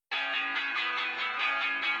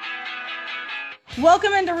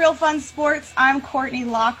Welcome into Real Fun Sports. I'm Courtney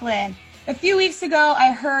Lachlan. A few weeks ago,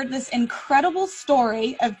 I heard this incredible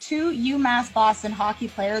story of two UMass Boston hockey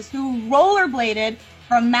players who rollerbladed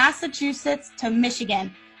from Massachusetts to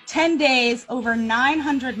Michigan. 10 days, over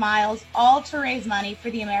 900 miles, all to raise money for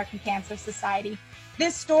the American Cancer Society.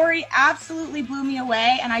 This story absolutely blew me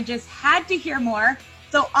away, and I just had to hear more.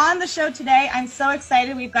 So on the show today, I'm so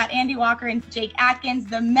excited. We've got Andy Walker and Jake Atkins,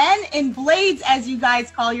 the men in blades, as you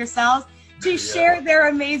guys call yourselves, to share their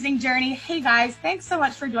amazing journey. Hey guys, thanks so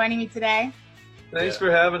much for joining me today. Thanks for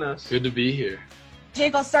having us. Good to be here.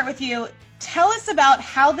 Jake, I'll start with you. Tell us about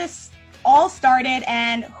how this all started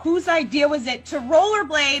and whose idea was it to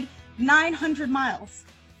rollerblade 900 miles?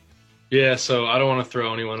 Yeah, so I don't want to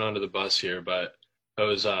throw anyone under the bus here, but it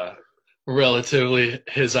was relatively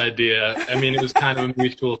his idea. I mean, it was kind of a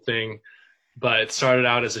mutual thing, but it started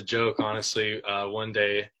out as a joke, honestly. One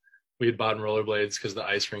day we had bought rollerblades because the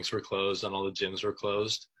ice rinks were closed and all the gyms were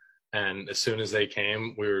closed. And as soon as they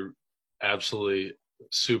came, we were absolutely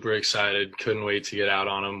super excited. Couldn't wait to get out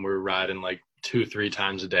on them. We were riding like 2-3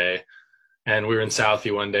 times a day. And we were in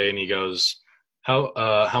Southie one day and he goes,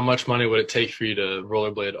 how much money would it take for you to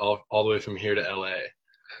rollerblade all the way from here to LA?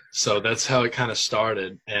 So that's how it kind of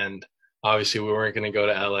started. And obviously we weren't going to go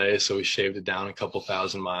to LA, so we shaved it down a couple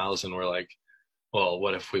thousand miles, and we're like, well,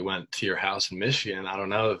 what if we went to your house in Michigan? I don't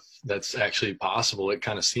know if that's actually possible. It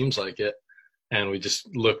kind of seems like it. And we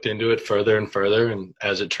just looked into it further and further, and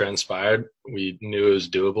as it transpired, we knew it was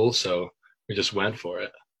doable, so we just went for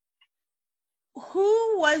it.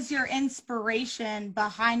 Who was your inspiration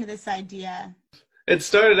behind this idea? It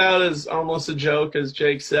started out as almost a joke, as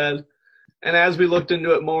Jake said. And as we looked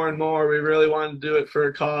into it more and more, we really wanted to do it for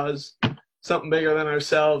a cause, something bigger than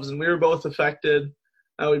ourselves. And we were both affected.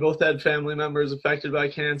 We both had family members affected by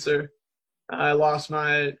cancer. I lost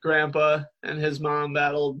my grandpa, and his mom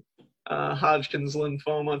battled Hodgkin's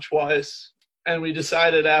lymphoma twice. And we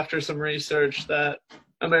decided after some research that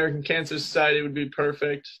American Cancer Society would be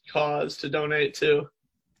perfect cause to donate to.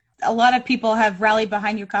 A lot of people have rallied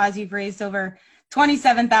behind your cause. You've raised over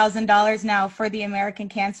 $27,000 now for the American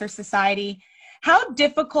Cancer Society. How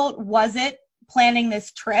difficult was it planning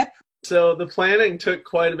this trip? So the planning took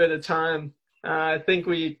quite a bit of time. I think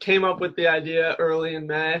we came up with the idea early in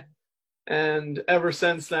May, and ever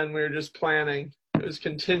since then we were just planning. It was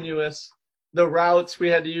continuous. The routes, we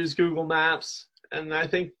had to use Google Maps, and I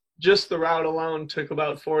think just the route alone took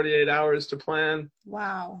about 48 hours to plan.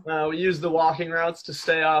 Wow. We used the walking routes to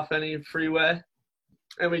stay off any freeway,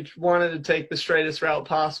 and we wanted to take the straightest route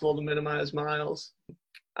possible to minimize miles.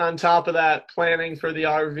 On top of that, planning for the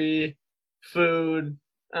RV, food,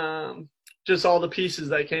 just all the pieces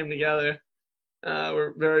that came together.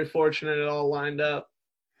 We're very fortunate it all lined up.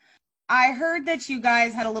 I heard that you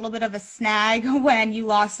guys had a little bit of a snag when you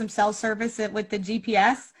lost some cell service with the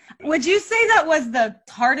GPS. Would you say that was the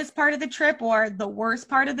hardest part of the trip or the worst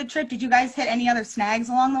part of the trip? Did you guys hit any other snags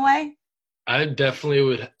along the way? I definitely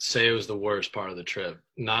would say it was the worst part of the trip.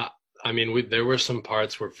 There were some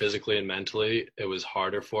parts where physically and mentally it was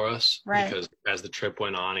harder for us, right? Because as the trip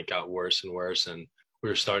went on, it got worse and worse, and we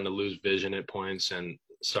were starting to lose vision at points and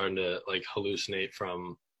starting to like hallucinate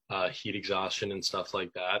from heat exhaustion and stuff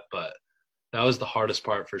like that. But that was the hardest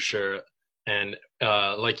part for sure. And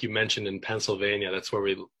like you mentioned, in Pennsylvania, that's where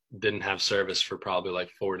we didn't have service for probably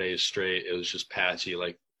like 4 days straight. It was just patchy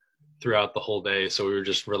like throughout the whole day. So we were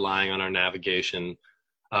just relying on our navigation.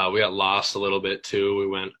 We got lost a little bit too. We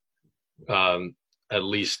went at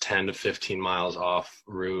least 10 to 15 miles off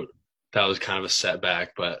route. That was kind of a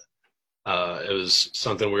setback, but it was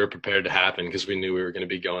something we were prepared to happen because we knew we were going to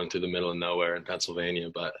be going through the middle of nowhere in Pennsylvania.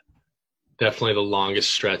 But definitely the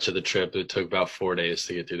longest stretch of the trip, it took about 4 days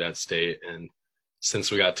to get through that state. And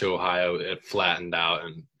since we got to Ohio, it flattened out,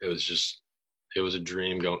 and it was a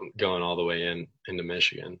dream going all the way into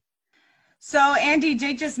Michigan. So Andy,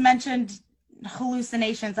 Jake just mentioned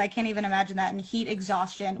hallucinations. I can't even imagine that, and heat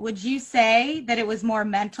exhaustion. Would you say that it was more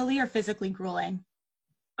mentally or physically grueling?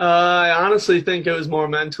 I honestly think it was more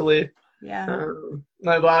mentally. Yeah.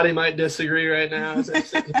 My body might disagree right now as I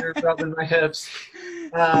sit here rubbing my hips.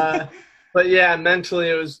 But yeah, mentally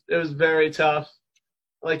it was very tough.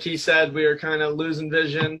 Like he said, we were kind of losing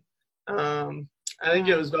vision. I think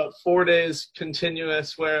it was about 4 days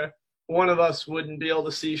continuous where one of us wouldn't be able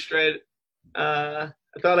to see straight. I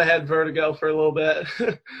thought I had vertigo for a little bit.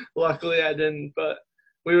 Luckily I didn't, but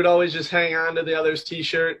we would always just hang on to the other's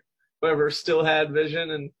t-shirt, whoever still had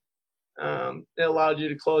vision, and it allowed you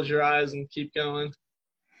to close your eyes and keep going.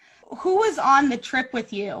 Who was on the trip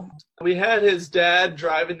with you? We had his dad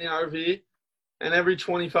driving the RV, and every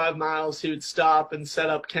 25 miles he would stop and set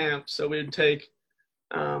up camp. So we would take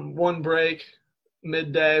one break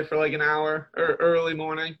midday for like an hour or early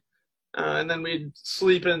morning. And then we'd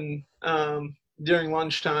sleep in during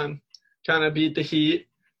lunchtime, kind of beat the heat.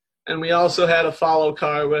 And we also had a follow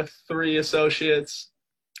car with 3 associates.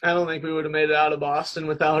 I don't think we would have made it out of Boston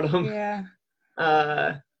without them.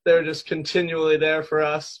 Yeah. They're just continually there for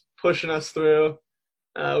us, pushing us through.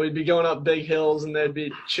 We'd be going up big hills and they'd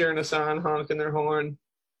be cheering us on, honking their horn.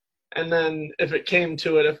 And then if it came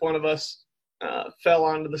to it, if one of us fell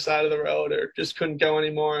onto the side of the road or just couldn't go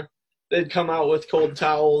anymore, they'd come out with cold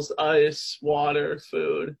towels, ice, water,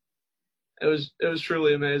 food. It was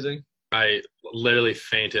truly amazing. I literally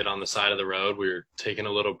fainted on the side of the road. We were taking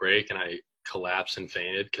a little break and I collapsed and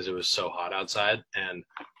fainted because it was so hot outside. And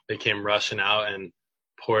they came rushing out and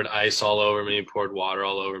poured ice all over me, poured water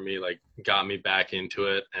all over me, like got me back into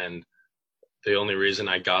it. And the only reason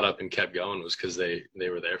I got up and kept going was because they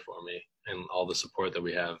were there for me and all the support that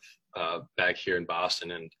we have back here in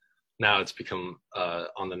Boston. And now it's become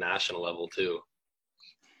on the national level too.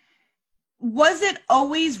 Was it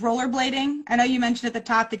always rollerblading? I know you mentioned at the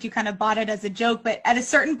top that you kind of bought it as a joke, but at a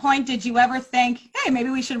certain point, did you ever think, hey, maybe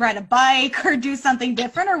we should ride a bike or do something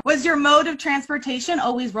different? Or was your mode of transportation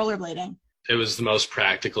always rollerblading? It was the most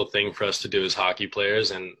practical thing for us to do as hockey players.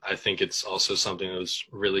 And I think it's also something that was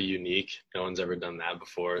really unique. No one's ever done that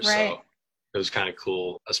before. Right. So it was kind of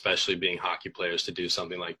cool, especially being hockey players, to do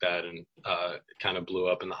something like that. And it kind of blew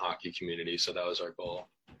up in the hockey community. So that was our goal.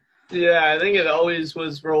 Yeah, I think it always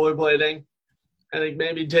was rollerblading. I think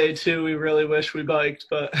maybe day 2 we really wish we biked,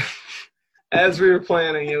 but as we were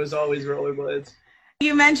planning, it was always rollerblades.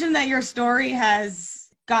 You mentioned that your story has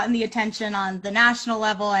gotten the attention on the national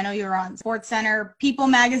level. I know you were on SportsCenter. People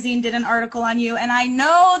magazine did an article on you, and I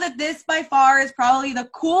know that this by far is probably the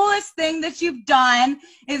coolest thing that you've done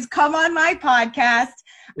is come on my podcast.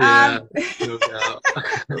 Yeah, no doubt.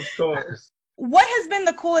 Of course. What has been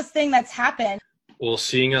the coolest thing that's happened? Well,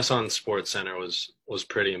 seeing us on SportsCenter was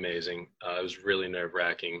pretty amazing. It was really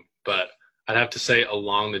nerve-wracking. But I'd have to say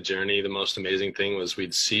along the journey, the most amazing thing was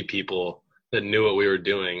we'd see people that knew what we were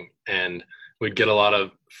doing. And we'd get a lot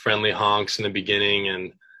of friendly honks in the beginning.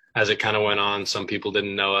 And as it kind of went on, some people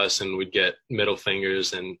didn't know us and we'd get middle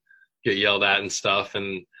fingers and get yelled at and stuff.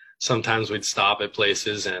 And sometimes we'd stop at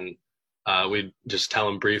places and we'd just tell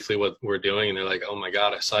them briefly what we're doing. And they're like, oh, my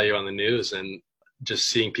God, I saw you on the news. And just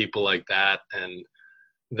seeing people like that and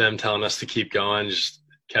them telling us to keep going just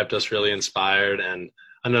kept us really inspired. And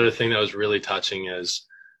another thing that was really touching is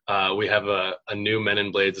we have a new Men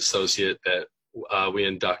in Blades associate that we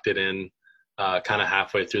inducted in kind of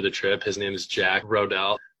halfway through the trip. His name is Jack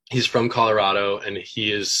Rodell. He's from Colorado and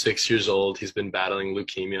he is 6 years old. He's been battling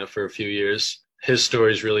leukemia for a few years. His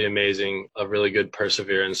story is really amazing, a really good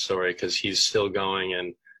perseverance story because he's still going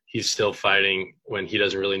and he's still fighting when he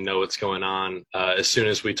doesn't really know what's going on. As soon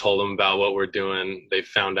as we told them about what we're doing, they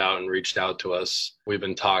found out and reached out to us. We've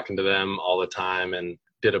been talking to them all the time and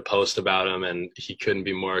did a post about him, and he couldn't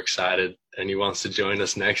be more excited. And he wants to join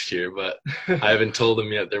us next year, but I haven't told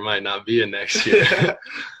him yet there might not be a next year.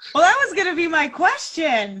 Well, that was going to be my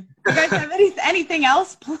question. You guys have anything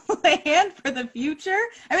else planned for the future?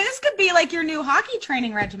 I mean, this could be like your new hockey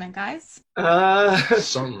training regimen, guys.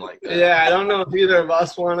 Something like that. Yeah, I don't know if either of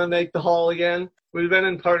us want to make the haul again. We've been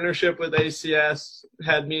in partnership with ACS,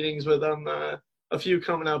 had meetings with them, a few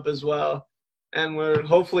coming up as well. And we're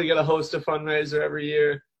hopefully going to host a fundraiser every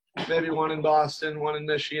year, maybe one in Boston, one in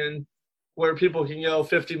Michigan, where people can go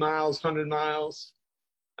 50 miles, 100 miles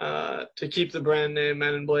to keep the brand name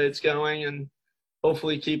Men in Blades going and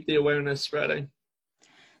hopefully keep the awareness spreading.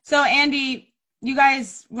 So, Andy, you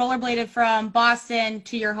guys rollerbladed from Boston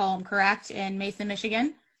to your home, correct, in Mason,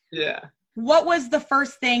 Michigan? Yeah. What was the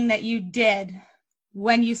first thing that you did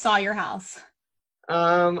when you saw your house?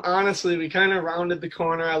 Honestly, we kind of rounded the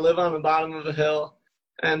corner. I live on the bottom of a hill,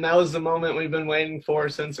 and that was the moment we've been waiting for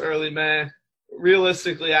since early May.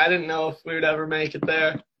 Realistically, I didn't know if we would ever make it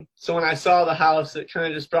there. So when I saw the house, it kind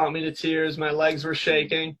of just brought me to tears. My legs were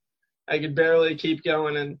shaking. I could barely keep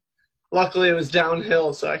going, and luckily it was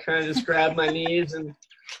downhill, so I kind of just grabbed my knees, and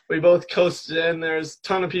we both coasted in. There's a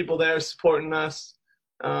ton of people there supporting us,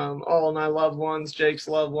 all of my loved ones, Jake's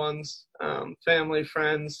loved ones, family,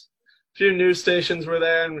 friends. A few news stations were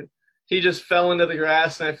there, and he just fell into the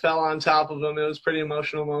grass, and I fell on top of him. It was a pretty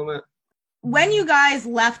emotional moment. When you guys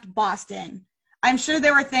left Boston, I'm sure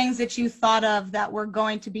there were things that you thought of that were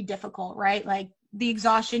going to be difficult, right? Like the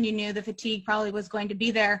exhaustion, you knew the fatigue probably was going to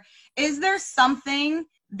be there. Is there something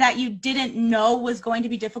that you didn't know was going to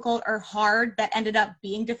be difficult or hard that ended up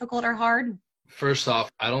being difficult or hard? First off,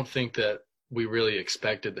 I don't think that we really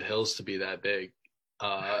expected the hills to be that big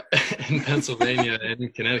in Pennsylvania and in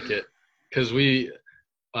Connecticut, because we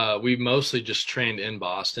we mostly just trained in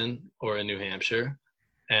Boston or in New Hampshire.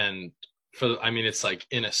 And it's like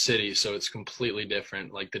in a city, so it's completely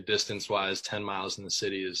different. Like the distance wise, 10 miles in the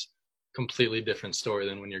city is completely different story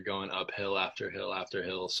than when you're going up hill after hill after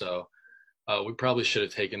hill. So we probably should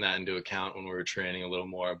have taken that into account when we were training a little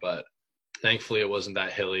more, but thankfully it wasn't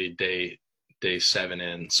that hilly day 7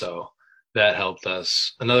 in. So that helped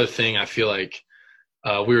us. Another thing, I feel like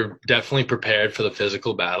we were definitely prepared for the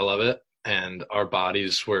physical battle of it, and our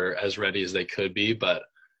bodies were as ready as they could be, but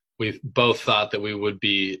we both thought that we would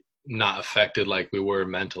be not affected like we were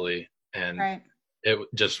mentally, and Right. it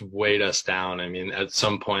just weighed us down. I mean, at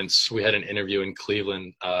some points we had an interview in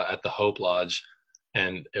Cleveland at the Hope Lodge,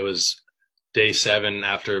 and it was day 7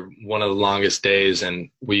 after one of the longest days, and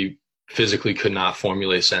we physically could not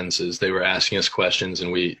formulate sentences. They were asking us questions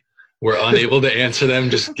and we were unable to answer them,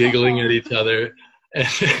 just giggling at each other. And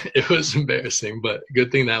it was embarrassing, but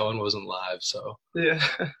good thing that one wasn't live. So Yeah.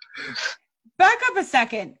 Back up a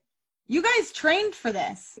second. You guys trained for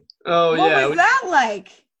this. Oh, What yeah. was that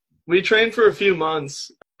like? We trained for a few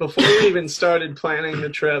months. Before we even started planning the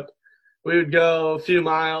trip, we would go a few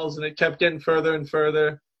miles, and it kept getting further and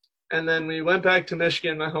further. And then we went back to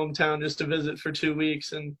Michigan, my hometown, just to visit for 2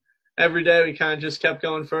 weeks. And every day we kind of just kept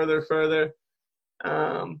going further, further.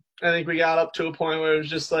 I think we got up to a point where it was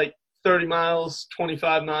just like 30 miles,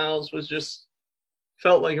 25 miles was just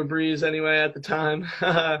felt like a breeze anyway at the time.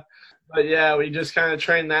 But yeah, we just kind of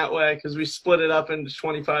trained that way because we split it up into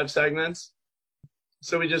 25 segments.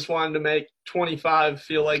 So we just wanted to make 25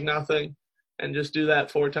 feel like nothing and just do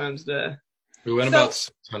that 4 times a day. we went So- about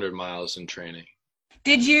 600 miles in training.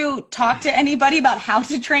 Did you talk to anybody about how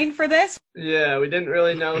to train for this? Yeah, we didn't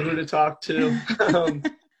really know who to talk to.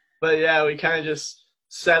 But yeah, we kind of just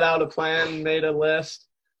set out a plan, made a list,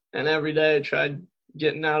 and every day tried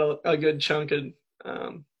getting out a good chunk of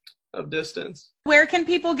distance. Where can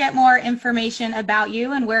people get more information about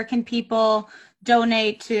you, and where can people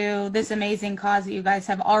donate to this amazing cause that you guys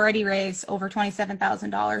have already raised over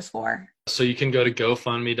 $27,000 for? So you can go to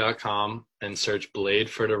GoFundMe.com and search Blade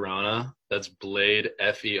for Dorona. That's Blade,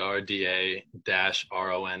 FERDA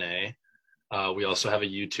 -RONA. We also have a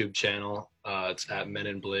YouTube channel. It's at Men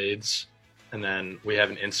in Blades. And then we have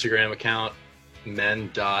an Instagram account,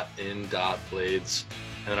 men.in.blades.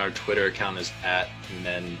 And our Twitter account is at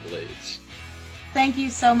menblades. Thank you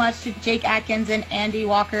so much to Jake Atkins and Andy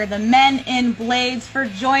Walker, the Men in Blades, for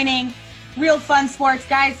joining Real Fun Sports.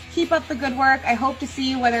 Guys, keep up the good work. I hope to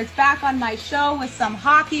see you, whether it's back on my show with some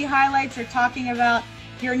hockey highlights or talking about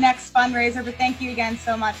your next fundraiser. But thank you again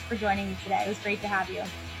so much for joining me today. It was great to have you.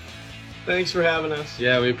 Thanks for having us.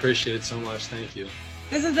 Yeah, we appreciate it so much. Thank you.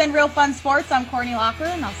 This has been Real Fun Sports. I'm Courtney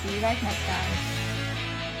Locklear, and I'll see you guys next time.